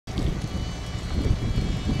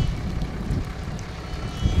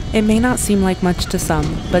It may not seem like much to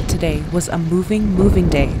some, but today was a moving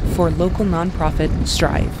day for local nonprofit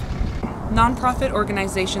Strive. Nonprofit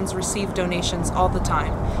organizations receive donations all the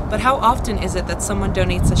time, but how often is it that someone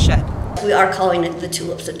donates a shed? We are calling it the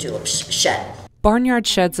Tulips and Juleps shed. Barnyard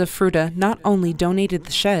Sheds of Fruta not only donated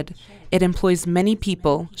the shed, it employs many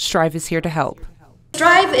people. Strive is here to help.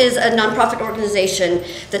 Strive is a nonprofit organization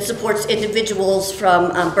that supports individuals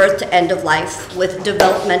from birth to end of life with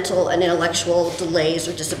developmental and intellectual delays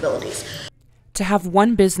or disabilities. To have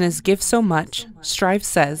one business give so much, Strive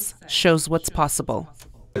says, shows what's possible.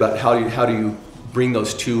 About how do you bring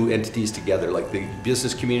those two entities together, like the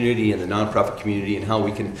business community and the nonprofit community, and how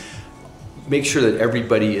we can make sure that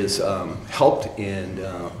everybody is helped and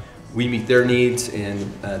we meet their needs and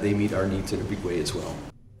they meet our needs in a big way as well.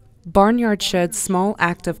 Barnyard Shed's small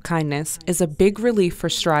act of kindness is a big relief for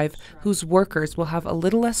Strive, whose workers will have a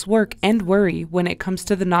little less work and worry when it comes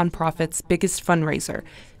to the nonprofit's biggest fundraiser,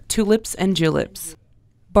 Tulips and Juleps.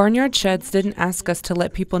 Barnyard Sheds didn't ask us to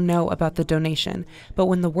let people know about the donation, but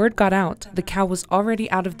when the word got out, the cow was already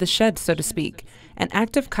out of the shed, so to speak. An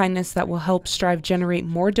act of kindness that will help Strive generate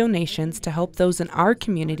more donations to help those in our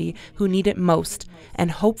community who need it most,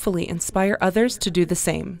 and hopefully inspire others to do the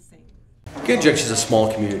same. Good Junction is a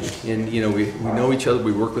small community, and we know each other,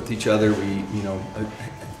 we work with each other, we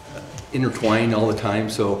intertwine all the time.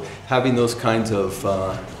 So having those kinds of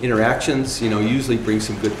interactions, usually brings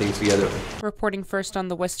some good things together. Reporting first on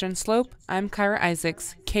the Western Slope, I'm Kyra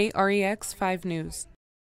Isaacs, KREX 5 News.